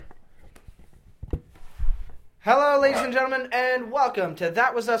Hello, ladies and gentlemen, and welcome to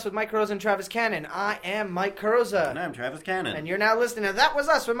That Was Us with Mike Carrozza and Travis Cannon. I am Mike Carrozza. And I'm Travis Cannon. And you're now listening to That Was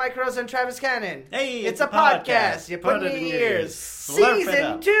Us with Mike Carrozza and Travis Cannon. Hey, it's a podcast. You put it in your ears.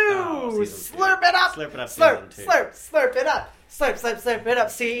 Season 2. Slurp it up. Slurp it up. Slurp, slurp it up. Slurp, slurp, slurp it up.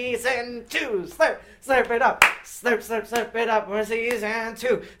 Season 2. Slurp, slurp it up. Slurp, slurp, slurp it up. We're season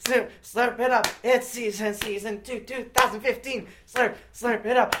 2. Slurp, slurp it up. It's season 2, 2015. Slurp, slurp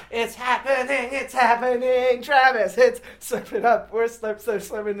it up. It's happening, Travis. It's slurp it up. We're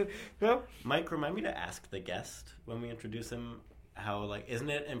slurping it. No? Mike, remind me to ask the guest when we introduce him how, isn't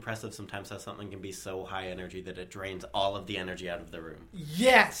it impressive sometimes how something can be so high energy that it drains all of the energy out of the room?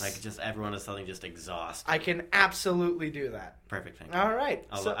 Yes. Just everyone is suddenly just exhausted. I can absolutely do that. Perfect, thank you. All right.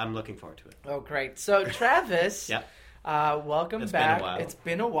 I'm looking forward to it. Oh, great. So, Travis, Yep. Welcome It's back. been a while. It's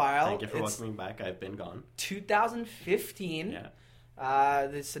been a while. Thank you for welcoming back. I've been gone. 2015. Yeah.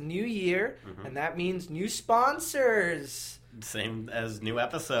 It's a new year, Mm-hmm. and that means new sponsors. Same as new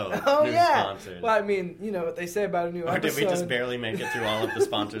episode. Oh, new yeah. sponsors. Well, I mean, you know what they say about a new Or episode. did we just barely make it through all of the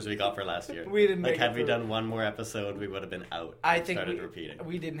sponsors we got for last year? We didn't make it had we through. done one more episode, we would have been out. I think started repeating.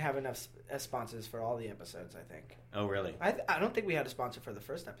 we didn't have enough sponsors for all the episodes, I think. Oh, really? I don't think we had a sponsor for the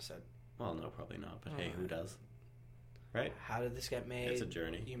first episode. Well, no, probably not. But hey, who does? Right? How did this get made? It's a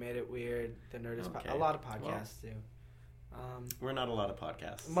journey. You made it weird. The Nerdist Okay. a lot of podcasts do. We're not a lot of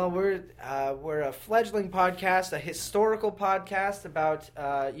podcasts. Well, we're a fledgling podcast, a historical podcast about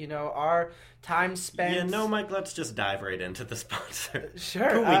our time spent. Yeah, no, Mike. Let's just dive right into the sponsor. Sure.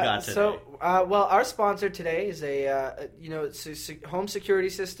 Who we got today? So, our sponsor today is it's a home security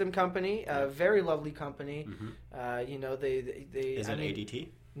system company, a very lovely company. Mm-hmm. They Is it ADT?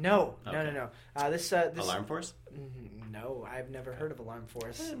 No, Okay. no. This Alarm Force? No, I've never heard of Alarm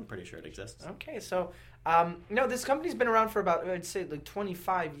Force. I'm pretty sure it exists. Okay, so no, this company's been around for about, I'd say,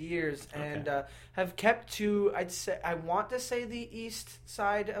 25 years, and have kept to, I want to say the east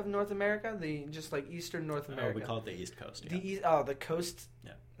side of North America, just eastern North America. Oh, we call it the East Coast. Yeah. The coast.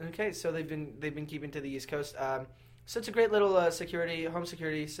 Yeah. Okay, so they've been keeping to the East Coast. So it's a great little home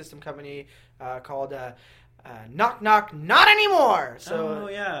security system company called. Knock knock, not anymore. So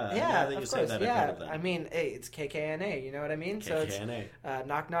yeah. That you said that, I've heard of that. I mean, hey, it's KKNA. You know what I mean? KKNA. So it's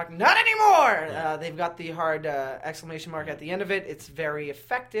knock knock, not anymore. Yeah. They've got the hard exclamation mark at the end of it. It's very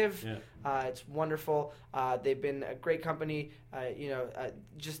effective. Yeah. It's wonderful. They've been a great company.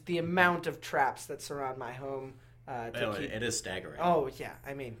 Just the amount of traps that surround my home. It is staggering. Oh yeah,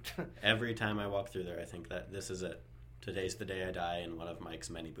 I mean, every time I walk through there, I think that this is it. Today's the day I die in one of Mike's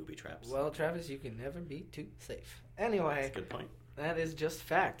many booby traps. Well, Travis, you can never be too safe. Anyway. That's a good point. That is just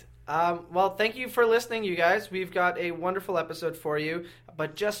fact. Well, thank you for listening, you guys. We've got a wonderful episode for you.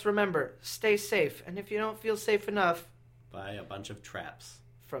 But just remember, stay safe. And if you don't feel safe enough... buy a bunch of traps.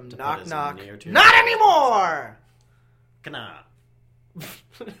 From Knock Knock. Not anymore! Kana.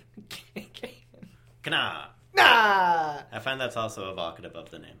 Kana. Nah! I find that's also evocative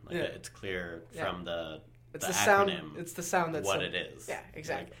of the name. It's clear from the sound. acronym. It's the sound that's what it is. Yeah,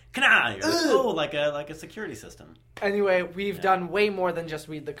 exactly. Kana. Like a security system. Anyway, we've done way more than just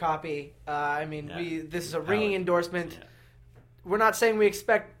read the copy. This is a ringing endorsement. Yeah. We're not saying we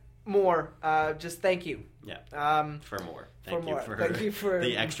expect more. Just thank you. Yeah. For more. Thank you for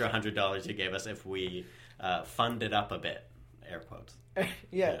the extra $100 you gave us if we fund it up a bit. Air quotes.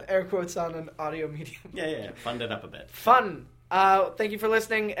 Air quotes on an audio medium. Yeah. Fund it up a bit. Fun. Thank you for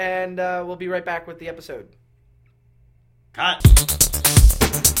listening, and we'll be right back with the episode. Cut.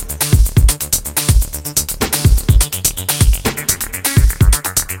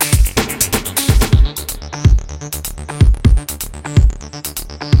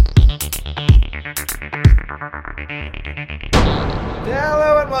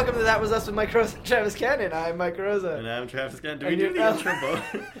 Hello and welcome to That Was Us with Mike Carrozza and Travis Cannon. I'm Mike Carrozza. And I'm Travis Cannon. Do we do the intro both?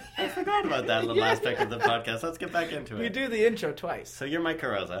 I forgot about that little aspect of the podcast. Let's get back into it. We do the intro twice. So you're Mike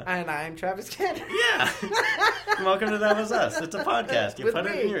Carrozza. And I'm Travis Cannon. Yeah. Welcome to That Was Us. It's a podcast. You With put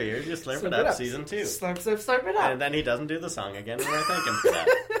me. it in your ears, you slurp it up, season 2. Slurp, slurp, slurp it up. And then he doesn't do the song again, and I thank him for that.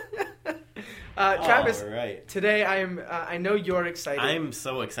 Travis, all right. Today I know you're excited. I'm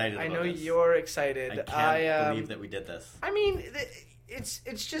so excited about I know this. you're excited. I can't believe that we did this. I mean, it's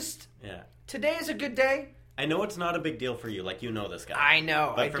just... Yeah. Today is a good day. I know it's not a big deal for you, you know this guy. I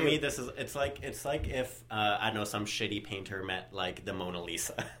know. But for me, it's like if I don't know, some shitty painter met the Mona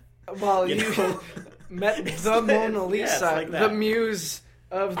Lisa. Well, you met the Mona Lisa, like the muse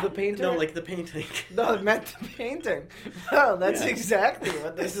of the painter. No, the painting. No, it meant the painting. Well, that's exactly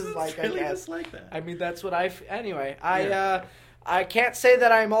what this is like. Really I guess. just like that. I mean, that's what anyway. I can't say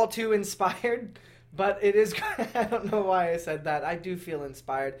that I'm all too inspired But it is, I don't know why I said that. I do feel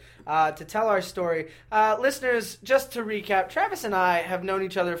inspired to tell our story. Listeners, just to recap, Travis and I have known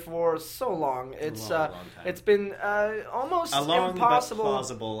each other for so long. It's long time. It's been almost a long impossible. but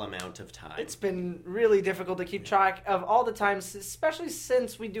plausible amount of time. It's been really difficult to keep track of all the times, especially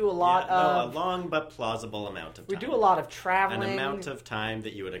since we do a lot of... a long but plausible amount of time. We do a lot of traveling. An amount of time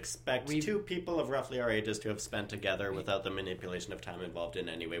that you would expect two people of roughly our ages to have spent together without the manipulation of time involved in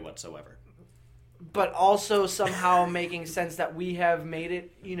any way whatsoever. But also somehow making sense that we have made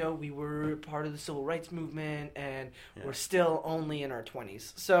it, we were part of the civil rights movement and we're still only in our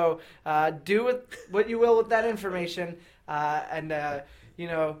 20s. So do what you will with that information. Time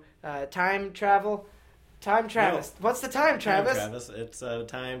travel. Time, Travis. No. What's the time, Travis? Travis, it's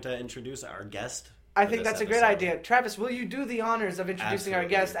time to introduce our guest. I think that's a great idea. Travis, will you do the honors of introducing our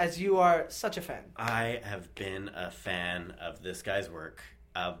guest as you are such a fan? I have been a fan of this guy's work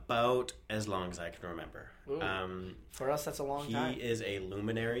about as long as I can remember. For us, that's a long time. He is a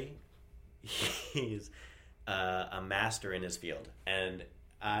luminary. He's a master in his field, and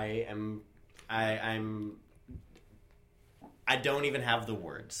I don't even have the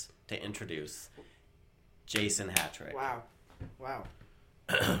words to introduce Jason Hatrick. Wow.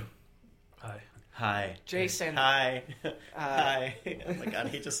 Hi. Jason. Hi. Hi. Oh my god,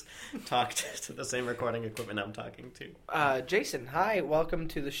 he just talked to the same recording equipment I'm talking to. Jason, hi. Welcome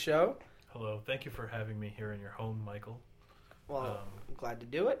to the show. Hello. Thank you for having me here in your home, Michael. Well, I'm glad to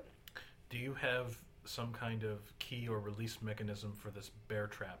do it. Do you have some kind of key or release mechanism for this bear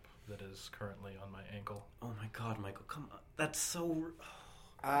trap that is currently on my ankle? Oh my god, Michael, come on. That's so...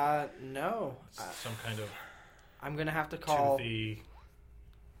 no. Some kind of... I'm going to have to call... toothy...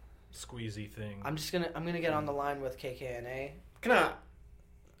 squeezy thing. I'm gonna get on the line with KKNA. Come on.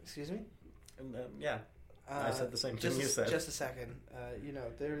 Excuse me? Yeah. I said the same thing you said. Just a second.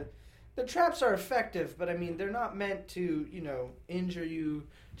 The traps are effective, but I mean they're not meant to, injure you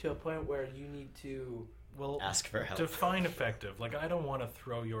to a point where you need to ask for help. Define effective. Like, I don't want to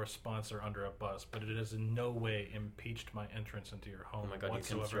throw your sponsor under a bus, but it has in no way impeached my entrance into your home. Oh my god,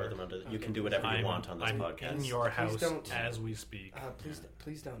 whatsoever. you can throw them under. You can do whatever you want on this podcast. In your house as we speak.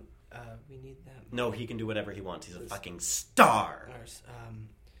 Please don't. We need that. No, he can do whatever he wants. He's a fucking star.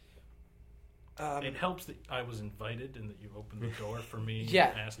 It helps that I was invited and that you opened the door for me,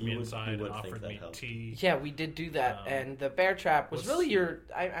 asked me inside, and offered me tea. Yeah, we did do that, and the bear trap was really your...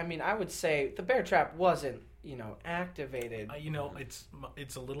 I would say the bear trap wasn't, activated.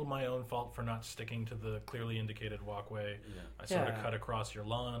 It's a little my own fault for not sticking to the clearly indicated walkway. Yeah. I sort of cut across your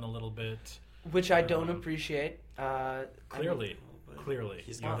lawn a little bit. Which I don't appreciate. Clearly,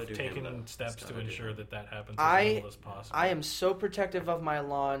 you've taken steps to ensure that happens as little as possible. I am so protective of my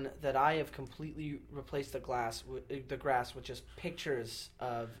lawn that I have completely replaced the grass with just pictures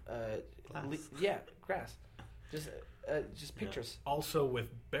of grass, just pictures. Also, with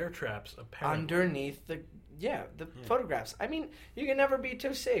bear traps, apparently underneath the photographs. I mean, you can never be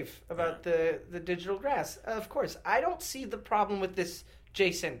too safe about the digital grass. Of course, I don't see the problem with this,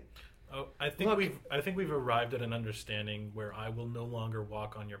 Jason. Oh, I think we've arrived at an understanding where I will no longer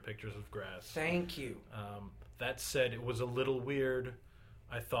walk on your pictures of grass. Thank you. That said, it was a little weird.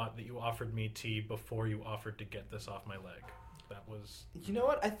 I thought that you offered me tea before you offered to get this off my leg. That was... You know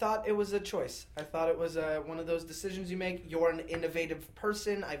what? I thought it was a choice. I thought it was one of those decisions you make. You're an innovative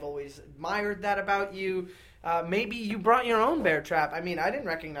person. I've always admired that about you. Maybe you brought your own bear trap. I mean, I didn't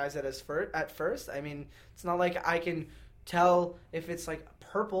recognize it at first. I mean, it's not like I can tell if it's like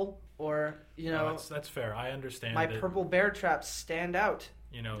purple... Or, No, that's fair. I understand. My purple bear traps stand out.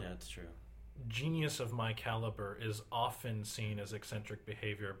 Yeah, it's true. Genius of my caliber is often seen as eccentric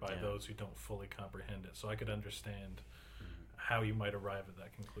behavior by those who don't fully comprehend it. So I could understand how you might arrive at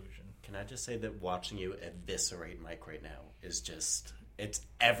that conclusion. Can I just say that watching you eviscerate Mike right now is just... It's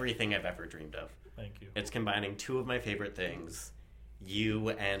everything I've ever dreamed of. Thank you. It's combining two of my favorite things... You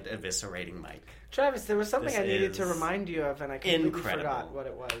and eviscerating Mike. Travis, there was something I needed to remind you of, and I completely forgot what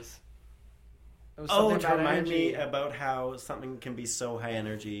it was. To remind me about how something can be so high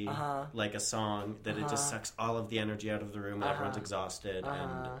energy, like a song, that it just sucks all of the energy out of the room, and everyone's exhausted,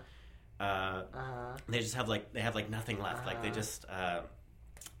 and they just have nothing left. Like they just, oh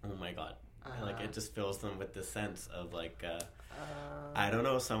my god, like it just fills them with this sense of like, I don't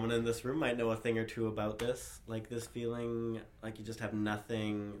know, someone in this room might know a thing or two about this, like this feeling like you just have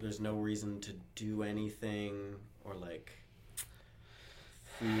nothing. There's no reason to do anything or like.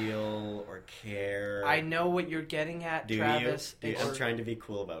 Feel or care. I know what you're getting at, Travis. I'm trying to be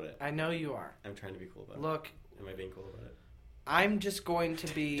cool about it. I know you are. I'm trying to be cool about it. Look. Am I being cool about it? I'm just going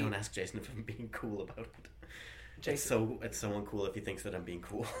to be... Don't ask Jason if I'm being cool about it. Jason. It's so uncool if he thinks that I'm being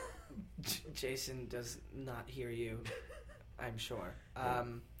cool. Jason does not hear you, I'm sure. I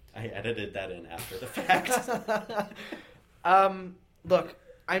edited that in after the fact. Look,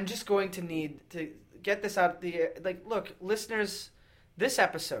 I'm just going to need to get this out. Look, listeners, this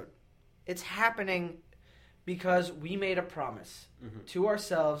episode, it's happening because we made a promise to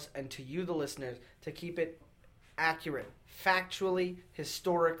ourselves and to you, the listeners, to keep it accurate, factually,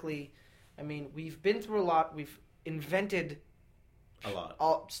 historically. I mean, we've been through a lot. We've invented a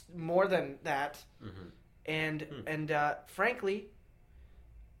lot, more than that, and frankly,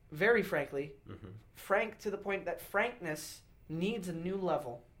 very frankly, frank to the point that frankness needs a new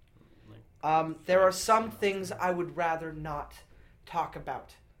level. There are some things I would rather not talk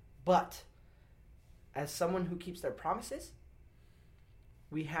about, but as someone who keeps their promises,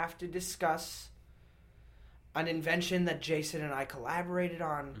 we have to discuss an invention that Jason and I collaborated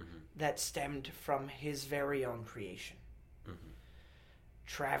on that stemmed from his very own creation.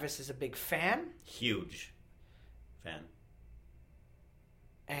 Travis is a big fan. Huge fan.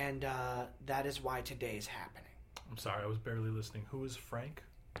 And that is why today is happening. I'm sorry, I was barely listening. Who is Frank?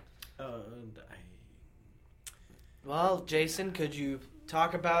 Well, Jason, could you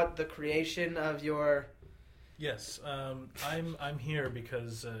talk about the creation of your... Yes, I'm here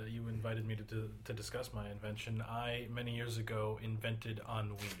because you invited me to discuss my invention. I, many years ago, invented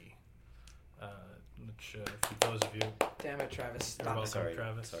Ennui, which, for those of you... Damn it, Travis. Stop. Welcome, sorry,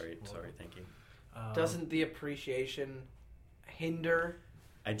 Travis. Sorry, thank you. Doesn't the appreciation hinder?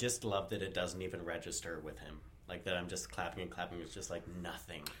 I just love that it doesn't even register with him. Like that I'm just clapping and clapping. It's just like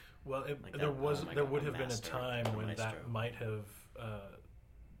nothing. Well, like there that, would have been a master, time when maestro. that might have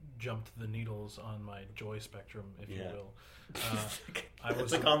jumped the needles on my joy spectrum, if you will.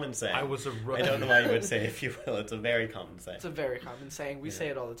 It's a common saying. I was a rookie. I don't know why you would say if you will. It's a very common saying. It's a very common saying. We say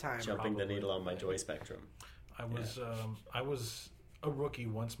it all the time. Jumping the needle on my joy spectrum. I was a rookie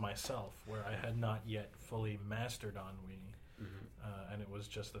once myself, where I had not yet fully mastered Ennui, and it was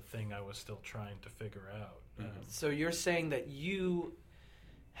just a thing I was still trying to figure out. So you're saying that you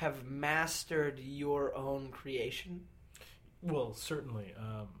have mastered your own creation? Well, certainly.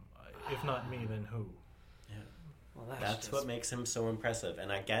 If not me, then who? Yeah. Well, that's what makes him so impressive.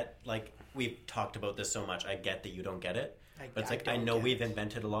 And I get, like, we've talked about this so much, I get that you don't get it. But it's like, I know we've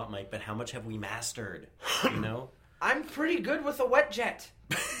invented a lot, Mike, but how much have we mastered? You know? I'm pretty good with a wet jet.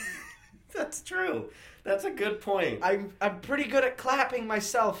 That's true. That's a good point. I'm pretty good at clapping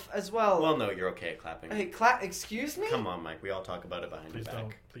myself as well. Well, no, you're okay at clapping. Hey, excuse me? Come on, Mike. We all talk about it behind your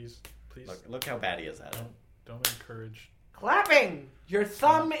back. Please. Look how bad he is at it. Don't encourage. Clapping! Your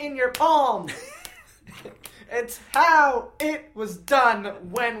thumb in your palm! It's how it was done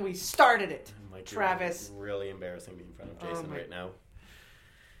when we started it, Mike, Travis. You're really embarrassing me in front of Jason right now.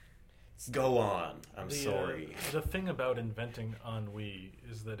 Go on. I'm sorry. The thing about inventing Ennui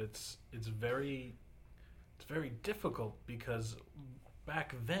is that it's very difficult, because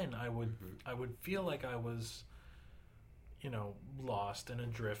back then I would feel like I was, lost and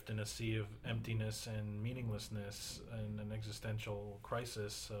adrift in a sea of emptiness and meaninglessness and an existential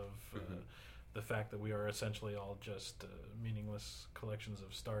crisis of the fact that we are essentially all just meaningless collections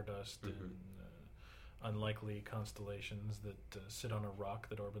of stardust and unlikely constellations that sit on a rock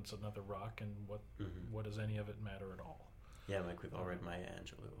that orbits another rock, and what does any of it matter at all? Yeah, Mike, we've all read Maya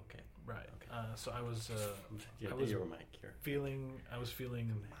Angelou. Okay, right. Okay. So I was feeling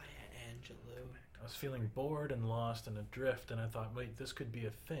Maya Angelou. I was feeling bored and lost and adrift, and I thought, wait, this could be a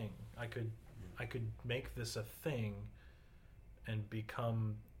thing. I could make this a thing and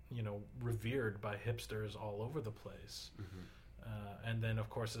become, revered by hipsters all over the place. And then, of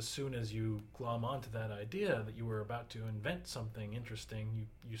course, as soon as you glom onto that idea that you were about to invent something interesting,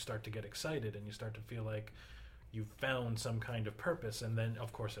 you start to get excited and you start to feel like you've found some kind of purpose, and then,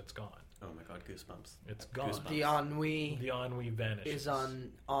 of course, it's gone. Oh my God, goosebumps! It's gone. Goosebumps. The ennui vanishes. Is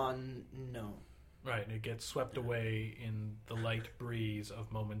no. Right, it gets swept away in the light breeze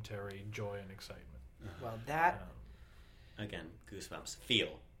of momentary joy and excitement. Well, that again, goosebumps.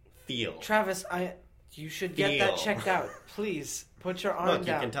 Feel. Travis, you should get that checked out. Please put your arm down. Look,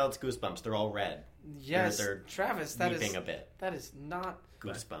 you can tell it's goosebumps. They're all red. Yes, they're Travis, weeping a bit. That is not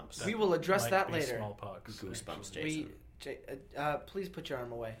goosebumps. We will address that later. Smallpox. Goosebumps, Jason. Please put your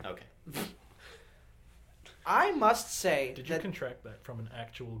arm away. Okay. I must say, did you contract that from an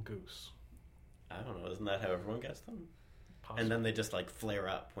actual goose? I don't know. Isn't that how everyone gets them? Possibly. And then they just flare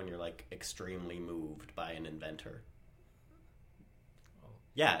up when you're extremely moved by an inventor.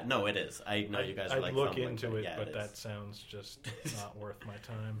 Yeah, no, it is. I know you guys are I'd look fumbling, into it, yeah, but that sounds just not worth my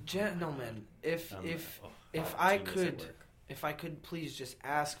time. Gentlemen, if I could please just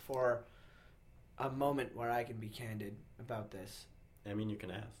ask for a moment where I can be candid about this. I mean, you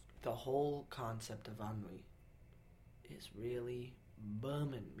can ask. the whole concept of ennui is really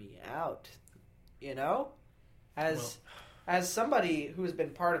bumming me out. You know? As somebody who has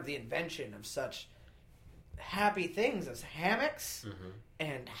been part of the invention of such happy things as hammocks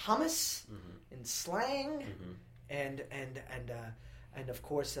and hummus and slang and of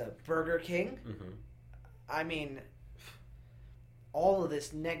course Burger King. I mean, all of this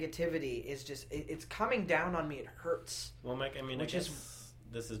negativity is just it's coming down on me. It hurts. Well, Mike, I mean,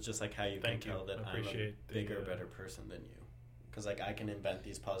 this is just like how you can tell that I'm a bigger, better person than you. Because like I can invent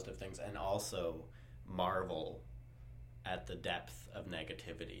these positive things and also marvel at the depth of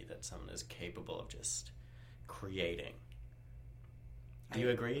negativity that someone is capable of just creating. Do you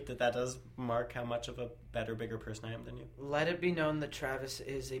agree that does mark how much of a better, bigger person I am than you? Let it be known that Travis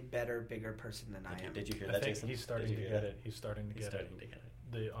is a better, bigger person than I am. Did you hear that, Jason? He's starting to get it. He's starting to get it.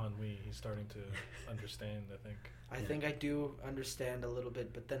 The ennui, he's starting to understand, I think. I think I do understand a little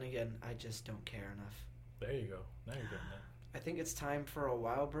bit, but then again, I just don't care enough. There you go. Now you're getting there. I think it's time for a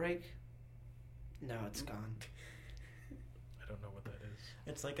while break. No, it's gone. I don't know what that is.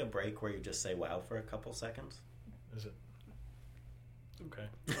 It's like a break where you just say wow for a couple seconds. Is it?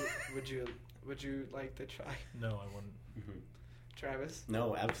 Okay. Would you like to try? No, I wouldn't. Travis?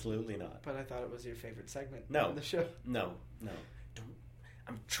 No, absolutely not. But I thought it was your favorite segment of the show. No. Don't.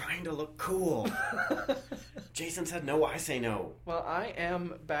 I'm trying to look cool. Jason said no, I say no. Well, I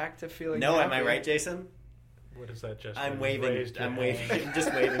am back to feeling no, happy. am I right, Jason? What is that gesture? I'm waving. I'm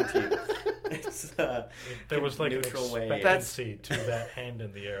just waving to you. It's there was like neutral an expectancy to that hand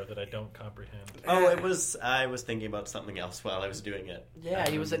in the air that I don't comprehend. Oh, it was. I was thinking about something else while I was doing it. Yeah,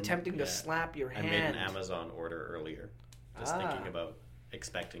 he was attempting to slap your hand. I made an Amazon order earlier, just thinking about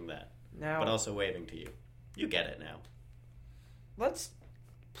expecting that, now, but also waving to you. You get it now. Let's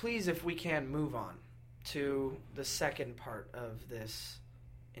please, if we can, move on to the second part of this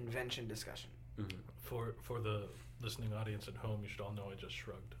invention discussion. For the listening audience at home, you should all know I just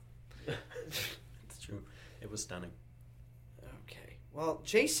shrugged. It's true. It was stunning. Okay. Well,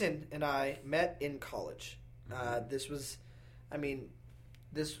 Jason and I met in college. This was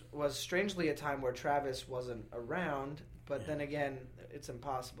strangely a time where Travis wasn't around, but then again, it's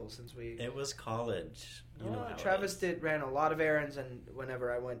impossible since we... It was college. Travis ran a lot of errands, and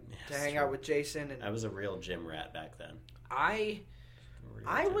whenever I went to hang out with Jason... and I was a real gym rat back then. I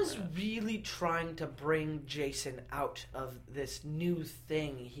was really trying to bring Jason out of this new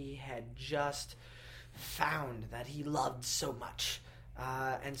thing he had just found that he loved so much.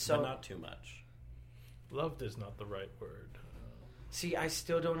 And so, but not too much. Loved is not the right word. See, I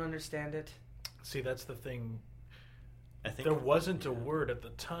still don't understand it. See, that's the thing. I think there wasn't a word at the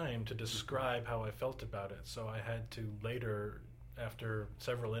time to describe how I felt about it, so I had to later, after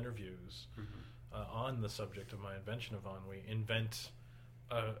several interviews on the subject of my invention of ennui, invent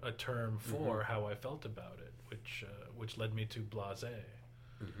a term for how I felt about it, which led me to blasé,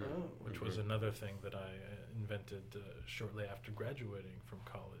 which was another thing that I invented shortly after graduating from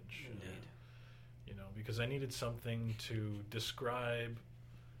college. Because I needed something to describe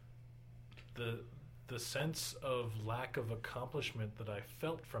the sense of lack of accomplishment that I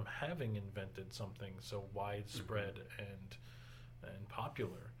felt from having invented something so widespread and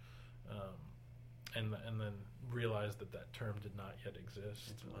popular. And then realized that term did not yet exist.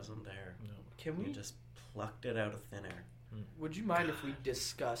 It wasn't there. No. You just plucked it out of thin air. Would you mind if we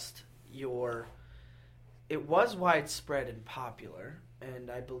discussed it was widespread and popular, and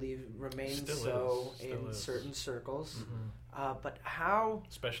I believe remains so in certain circles. But how...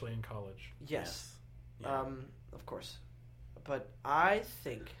 Especially in college. Yes. Of course. But I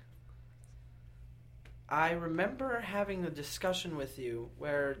think... I remember having a discussion with you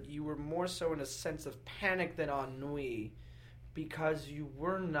where you were more so in a sense of panic than ennui because you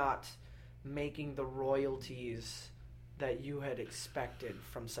were not making the royalties that you had expected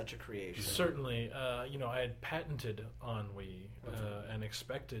from such a creation. Certainly. I had patented ennui and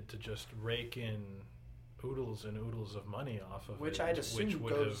expected to just rake in oodles and oodles of money off of which it. I'd assume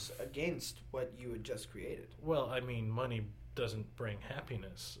goes against what you had just created. Well, I mean, money doesn't bring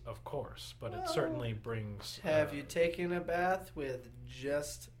happiness, of course, but it certainly brings... Have you taken a bath with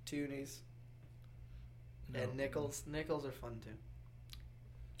just toonies? No. And nickels? Nickels are fun, too.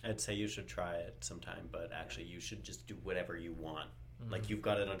 I'd say you should try it sometime, but actually you should just do whatever you want. Like, you've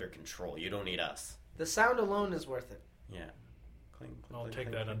got it under control. You don't need us. The sound alone is worth it. Yeah. Cling, I'll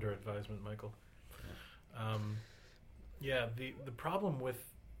take that under advisement, Michael. Yeah, the problem with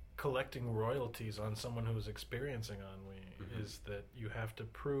collecting royalties on someone who's experiencing ennui is that you have to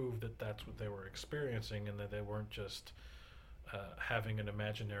prove that that's what they were experiencing and that they weren't just having an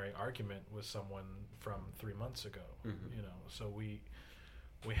imaginary argument with someone from 3 months ago. So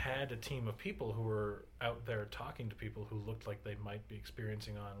we had a team of people who were out there talking to people who looked like they might be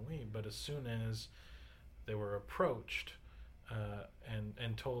experiencing ennui, but as soon as they were approached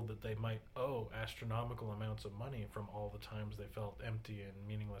and told that they might owe astronomical amounts of money from all the times they felt empty and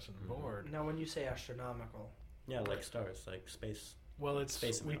meaningless and bored. Now, when you say astronomical... Yeah, like stars, like space. Well, it's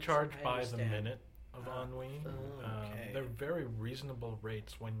space we amounts. charge by the minute of ennui. Okay. They're very reasonable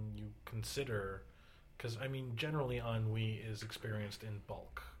rates when you consider... Because, I mean, generally ennui is experienced in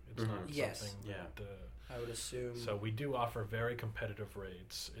bulk. It's not something that... I would assume... So we do offer very competitive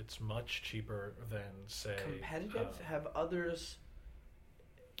rates. It's much cheaper than, say... Competitive? Have others,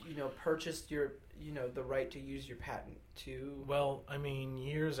 purchased your, the right to use your patent too? Well, I mean,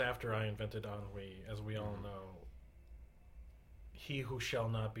 years after I invented ennui, as we all know, he who shall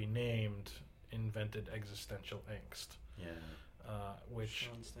not be named invented existential angst. Yeah. Which...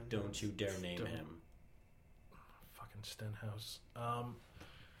 Don't you dare name him. Fucking Stenhouse.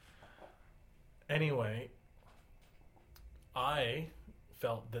 Anyway, I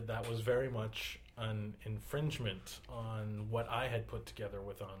felt that was very much an infringement on what I had put together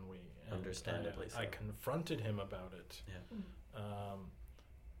with ennui. And understandably so. I confronted him about it. Yeah.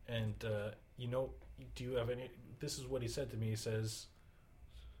 Do you have any... This is what he said to me. He says,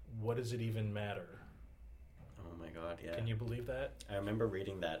 what does it even matter? Oh my God, yeah. Can you believe that? I remember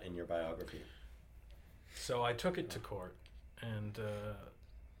reading that in your biography. So I took it to court, and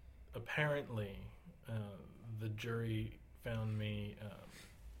apparently the jury found me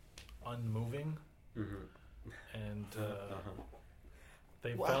unmoving, and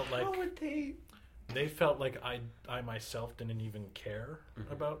they felt like... How would they... They felt like I myself didn't even care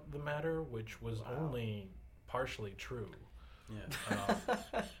about the matter, which was only partially true. Yeah.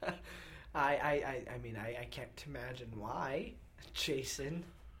 I mean, I can't imagine why, Jason.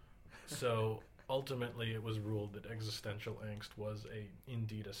 So ultimately, it was ruled that existential angst was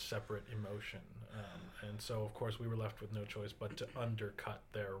indeed a separate emotion, and so of course we were left with no choice but to undercut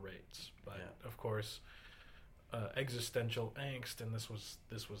their rates. But of course, existential angst, and this was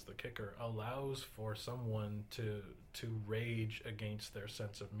the kicker, allows for someone to rage against their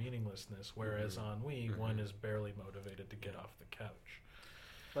sense of meaninglessness, whereas ennui, one is barely motivated to get off the couch.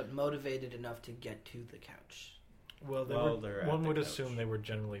 But motivated enough to get to the couch. Well, one would assume they were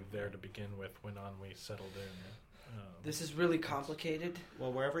generally there to begin with when ennui settled in. This is really complicated.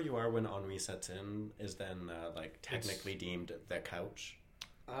 Well, wherever you are when ennui sets in is then technically deemed the couch.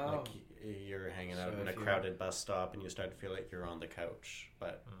 Oh. Like you're hanging out in a crowded bus stop and you start to feel like you're on the couch,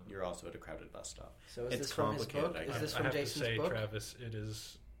 but you're also at a crowded bus stop. So is this from his book? Is this from Jason's book? I have to say, book? Travis, it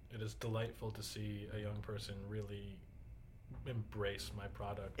is delightful to see a young person really embrace my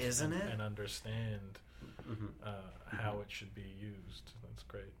product, isn't it? And understand how it should be used. That's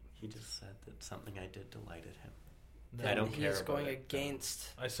great. He just said that something I did delighted him. No, I don't care. He's going against.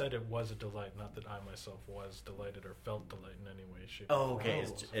 I said it was a delight, not that I myself was delighted or felt delight in any way, shape. Oh, okay.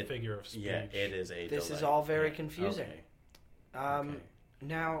 It's a figure of speech. Yeah, it is a. This delight. is all very confusing. Okay.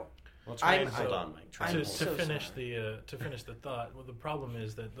 Now, well, try and hold on, Mike. To finish the thought. Well, the problem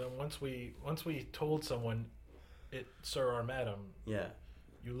is that once we told someone, sir or madam,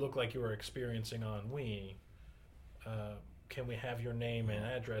 you look like you were experiencing ennui. Can we have your name and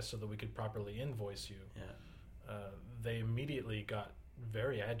address so that we could properly invoice you? Yeah. They immediately got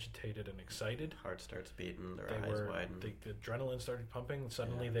very agitated and excited. Heart starts beating, their eyes widen. The adrenaline started pumping.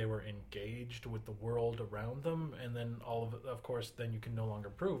 Suddenly they were engaged with the world around them, and then of course, then you can no longer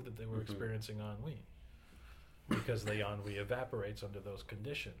prove that they were experiencing ennui, because the ennui evaporates under those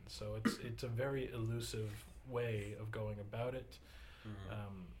conditions. So it's a very elusive way of going about it.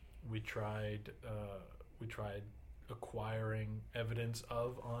 We tried acquiring evidence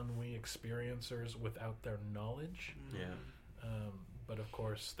of ennui experiencers without their knowledge. But of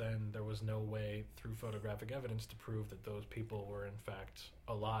course, then there was no way through photographic evidence to prove that those people were in fact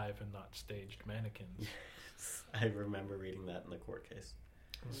alive and not staged mannequins. Yes. I remember reading that in the court case.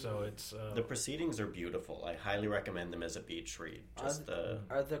 So it's the proceedings are beautiful. I highly recommend them as a beach read.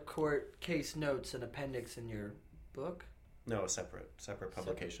 Are the court case notes an appendix in your book? No, a separate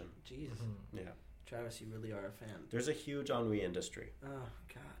publication. Jesus. Yeah. Travis, you really are a fan. There's a huge ennui industry. Oh,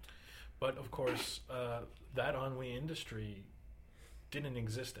 God. But, of course, that ennui industry didn't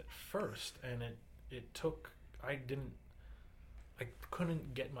exist at first, and it took... I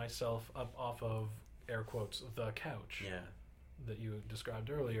couldn't get myself up off of, air quotes, the couch that you described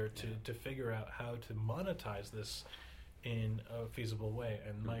earlier to figure out how to monetize this in a feasible way.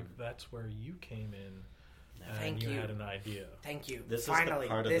 And, Mike, that's where you came in. And you had an idea. Thank you. This Finally, is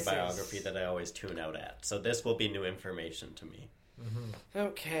the part of the biography that I always tune out at. So this will be new information to me.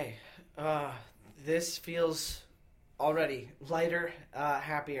 Okay. This feels already lighter,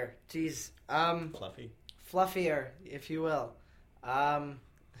 happier. Jeez. Fluffier, if you will. I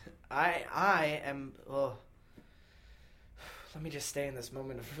am. Oh, let me just stay in this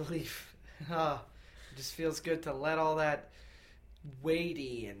moment of relief. Oh, it just feels good to let all that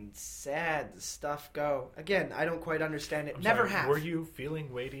weighty and sad stuff go. Again, I don't quite understand it. Never have. Were you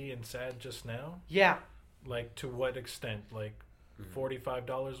feeling weighty and sad just now? Yeah. Like, to what extent? Like,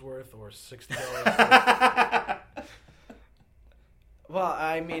 $45 worth or $60 worth? Well,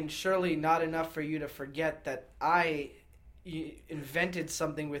 I mean, surely not enough for you to forget that I invented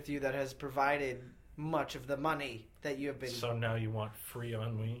something with you that has provided much of the money that you have been... So now you want free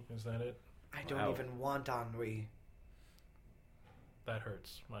ennui? Is that it? I don't even want ennui. That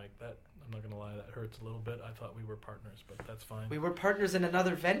hurts, Mike. I'm not going to lie, that hurts a little bit. I thought we were partners, but that's fine. We were partners in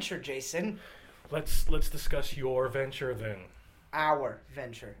another venture, Jason. Let's discuss your venture then. Our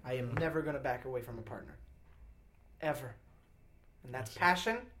venture. I am never going to back away from a partner. Ever. And that's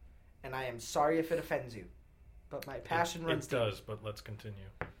passion, and I am sorry if it offends you. But my passion runs deep. It does, but let's continue.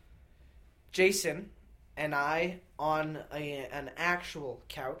 Jason and I on an actual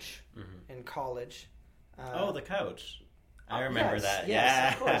couch in college. The couch. I remember that.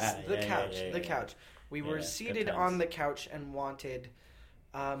 Yes, of course. The couch. We were seated on the couch and wanted...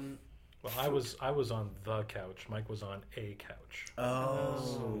 Well, I was on the couch. Mike was on a couch.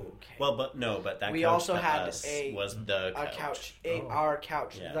 Oh, okay. Well, but that we couch also had was the couch. Our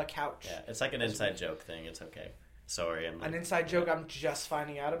couch, yeah. the couch. Yeah, it's like an inside joke thing. It's okay. Sorry, an inside joke I'm just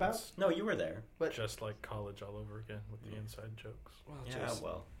finding out about. No, you were there. But just like college all over again with the inside jokes.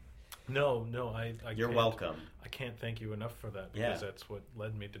 Well, No, I you're welcome. I can't thank you enough for that because that's what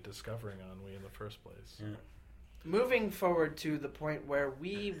led me to discovering ennui in the first place. Yeah. Moving forward to the point where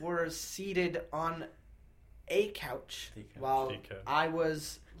we were seated on a couch while I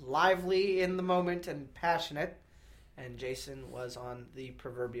was lively in the moment and passionate, and Jason was on the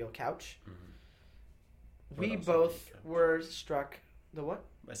proverbial couch. Mm-hmm. We both were struck... The what?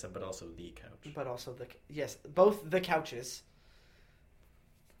 I said, but also the couch. But also both the couches.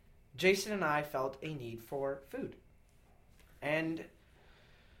 Jason and I felt a need for food. And...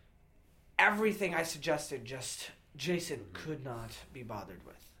 everything I suggested, Jason could not be bothered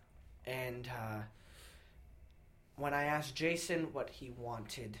with. And when I asked Jason what he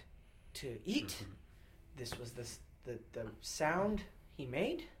wanted to eat, this was the sound he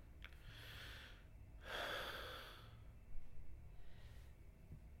made.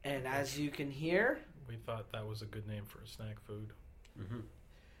 And as you can hear... We thought that was a good name for a snack food. Mm-hmm.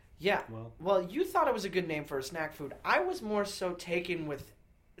 Yeah. Well, you thought it was a good name for a snack food. I was more so taken with...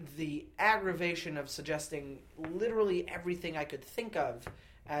 the aggravation of suggesting literally everything I could think of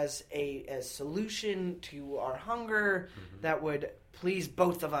as a solution to our hunger that would please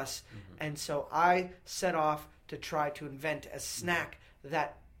both of us. And so I set off to try to invent a snack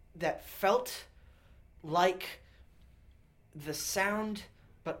that felt like the sound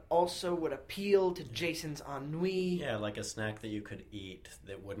but also would appeal to Jason's ennui. Yeah, like a snack that you could eat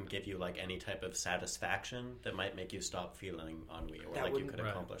that wouldn't give you like any type of satisfaction that might make you stop feeling ennui, or that like you could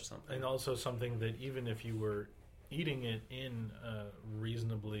accomplish something. And also something that even if you were eating it in a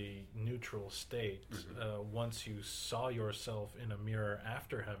reasonably neutral state, once you saw yourself in a mirror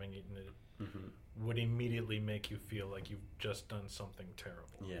after having eaten it, would immediately make you feel like you've just done something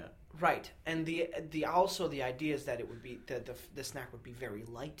terrible. Yeah. Right. And the idea is that it would be the snack would be very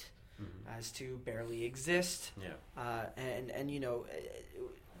light, as to barely exist. Yeah. And you know,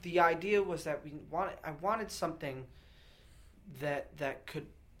 the idea was that I wanted something that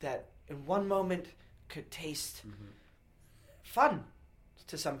in one moment could taste fun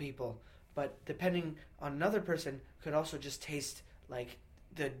to some people, but depending on another person could also just taste like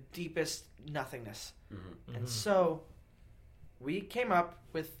the deepest nothingness. And so we came up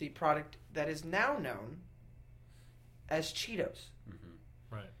with the product that is now known as Cheetos.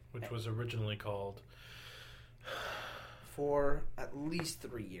 Right, which was originally called... for at least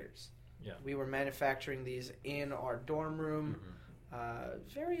 3 years. Yeah. We were manufacturing these in our dorm room.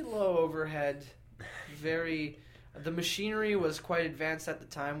 Very low overhead. The machinery was quite advanced at the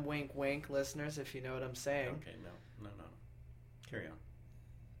time. Wink, wink, listeners, if you know what I'm saying. Okay, no. Carry on.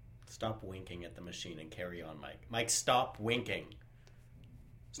 Stop winking at the machine and carry on, Mike. Mike, stop winking.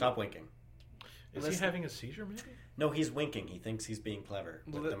 Stop winking. Is he having a seizure, maybe? No, he's winking. He thinks he's being clever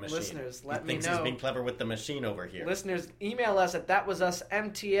with the machine. Listeners, let me know. He thinks he's being clever with the machine over here. Listeners, email us at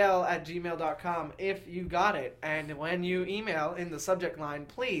thatwasusmtl@gmail.com if you got it. And when you email, in the subject line,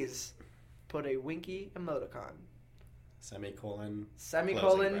 please put a winky emoticon. Semicolon,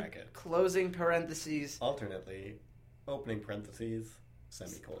 closing parentheses. Alternately, opening parentheses,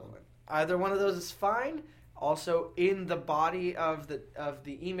 semicolon. Either one of those is fine. Also, in the body of the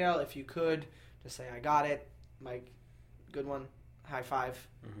email, if you could just say, "I got it, Mike. Good one. High five."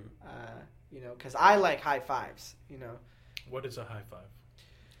 Mm-hmm. Because I like high fives. What is a high five?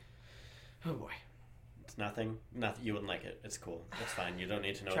 Oh boy. It's nothing. Nothing. You wouldn't like it. It's cool. It's fine. You don't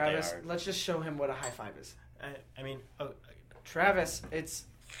need to know Travis, what they are. let's just show him what a high five is. Travis,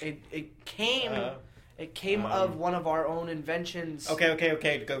 it came of one of our own inventions.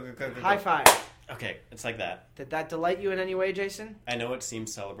 Okay. Go. High five. Okay, it's like that. Did that delight you in any way, Jason? I know it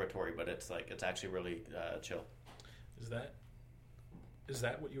seems celebratory, but it's actually really chill. Is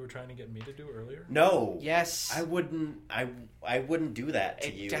that what you were trying to get me to do earlier? No. Yes. I wouldn't. I wouldn't do that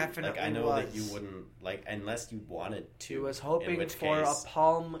to you. Definitely I know that you wouldn't unless you wanted to. He was hoping for a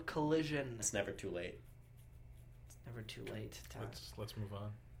palm collision. It's never too late. It's never too late. Let's move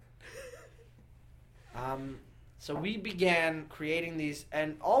on. So we began creating these,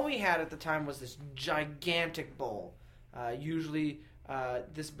 and all we had at the time was this gigantic bowl. Usually,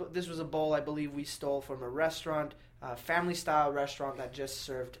 this was a bowl I believe we stole from a restaurant. Family-style restaurant that just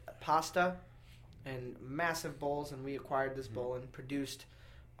served pasta and massive bowls, and we acquired this bowl and produced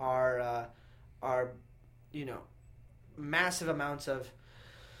our massive amounts of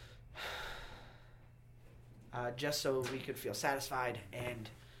just so we could feel satisfied and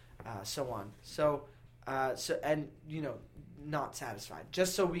so on. Not satisfied,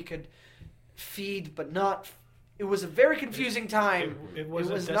 just so we could feed, but not. It was a very confusing time. It was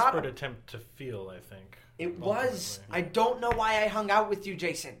a desperate attempt to feel, I think. It was. I don't know why I hung out with you,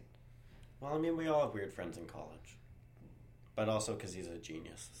 Jason. Well, I mean, we all have weird friends in college. But also because he's a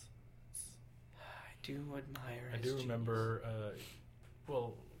genius. I do admire his I do remember,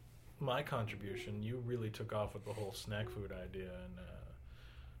 my contribution, you really took off with the whole snack food idea. And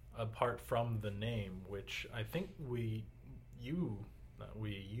apart from the name, which I think you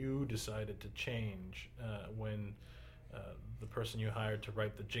decided to change when... the person you hired to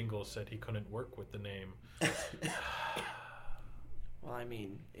write the jingle said he couldn't work with the name. Well, I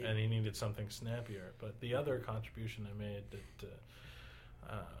mean... and he needed something snappier. But the other contribution I made that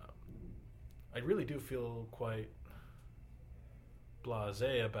I really do feel quite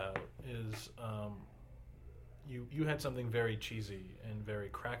blasé about is you had something very cheesy and very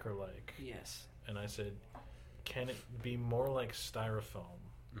cracker-like. Yes. And I said, can it be more like styrofoam?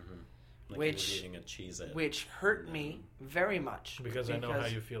 Mm-hmm. Like eating a Cheez-It. Which hurt me very much. Because I know how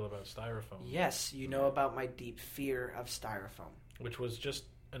you feel about styrofoam. Yes, you know about my deep fear of styrofoam. Which was just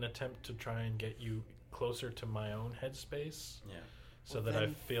an attempt to try and get you closer to my own headspace. Yeah. So that I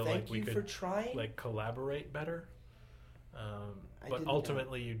feel like we could collaborate better. But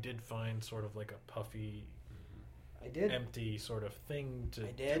ultimately you did find sort of like a puffy, empty sort of thing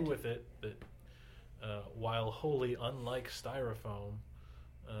to do with it that while wholly unlike styrofoam,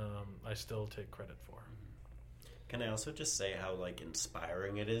 I still take credit for. Can I also just say how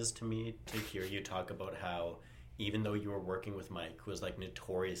inspiring it is to me to hear you talk about how even though you were working with Mike, who was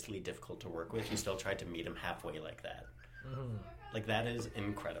notoriously difficult to work with, you still tried to meet him halfway like that. Mm-hmm. That is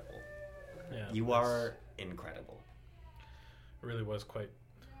incredible. Yeah, you are incredible. It really was quite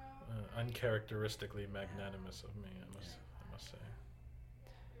uncharacteristically magnanimous of me, I must say.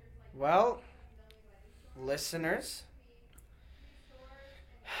 Well, listeners,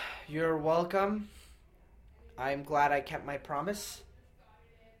 you're welcome. I'm glad I kept my promise.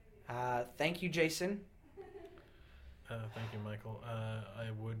 Thank you, Jason. Thank you, Michael. I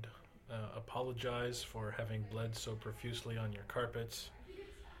would apologize for having bled so profusely on your carpets.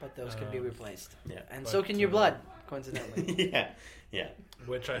 But those can be replaced. Yeah. And so can your blood, coincidentally. Yeah.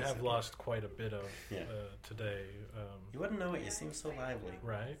 Which I have lost quite a bit of today. You wouldn't know it. You seem so lively.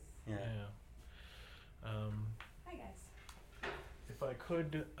 Right? Yeah. Hi, guys. If I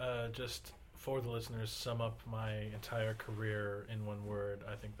could just, for the listeners, sum up my entire career in one word,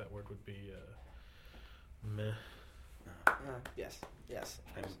 I think that word would be meh. Yes.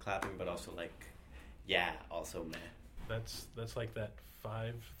 I'm clapping, but also also meh. That's like that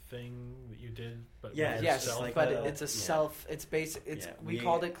 5 thing that you did, but yes, but it's a self. It's basic. We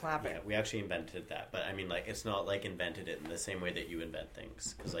called it clapping. Yeah, we actually invented that, but I mean, it's not invented it in the same way that you invent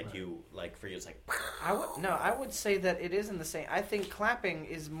things, because you for you it's I would say that it isn't the same. I think clapping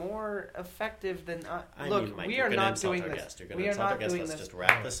is more effective than. Look, Mike, we are not doing this. We are not doing this. Let's just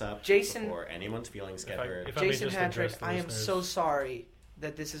wrap this up, Jason, before anyone's feelings get hurt. Jason Hatrick, I am so sorry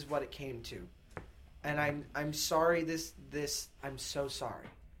that this is what it came to. And I'm sorry I'm so sorry.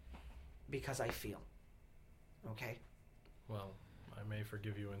 Because I feel. Okay? Well, I may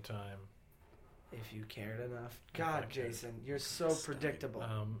forgive you in time. If you cared enough. God, Jason, you're so predictable.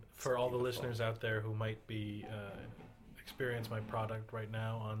 For all the listeners out there who might be experience my product right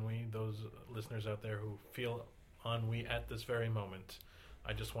now, Ennui, those listeners out there who feel ennui at this very moment,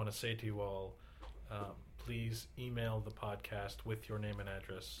 I just want to say to you all, please email the podcast with your name and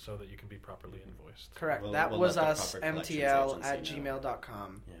address so that you can be properly invoiced. Correct. That was us,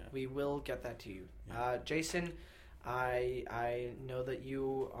 mtl@gmail.com. Yeah. We will get that to you. Yeah. Jason, I know that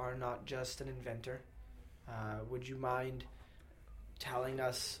you are not just an inventor. Would you mind telling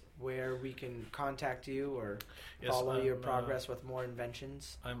us where we can contact you or follow your progress with more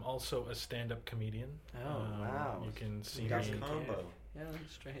inventions? I'm also a stand-up comedian. Oh, wow. You can see me. Combo. Yeah,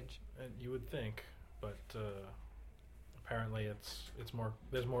 that's strange. You would think, but apparently it's more.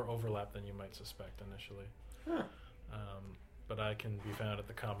 There's more overlap than you might suspect initially. Huh. But I can be found at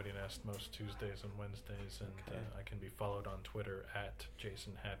the Comedy Nest most Tuesdays and Wednesdays, and I can be followed on Twitter at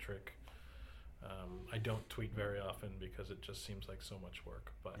Jason Hatrick. I don't tweet very often because it just seems like so much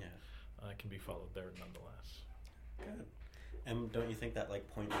work, but I can be followed there nonetheless. Good. And don't you think that like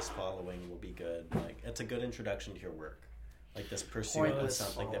pointless following will be good? Like it's a good introduction to your work. Like this pursuit of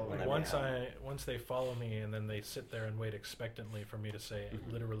something that will never happen. Once they follow me and then they sit there and wait expectantly for me to say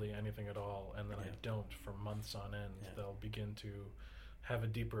literally anything at all, and then I don't for months on end, they'll begin to have a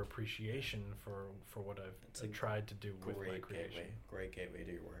deeper appreciation for what I've tried to do with my creation. Great gateway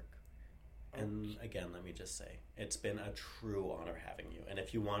to your work. And again, let me just say, it's been a true honor having you. And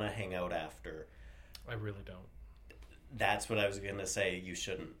if you want to hang out after... I really don't. That's what I was going to say. You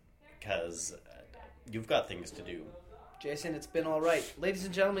shouldn't, because you've got things to do. Jason, it's been all right. Ladies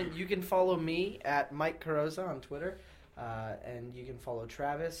and gentlemen, you can follow me at Mike Carrozza on Twitter. And you can follow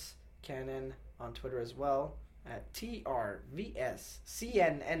Travis Cannon on Twitter as well at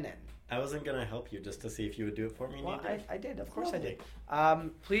TRVSCNNN. I wasn't going to help you just to see if you would do it for me. Well, I did. Of course I did.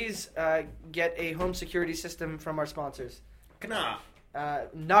 Please get a home security system from our sponsors. Knock.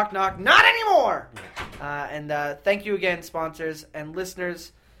 Knock, knock. Not anymore! And thank you again, sponsors and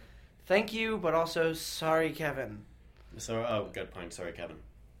listeners. Thank you, but also sorry, Kevin. Good point. Sorry, Kevin.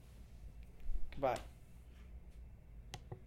 Goodbye.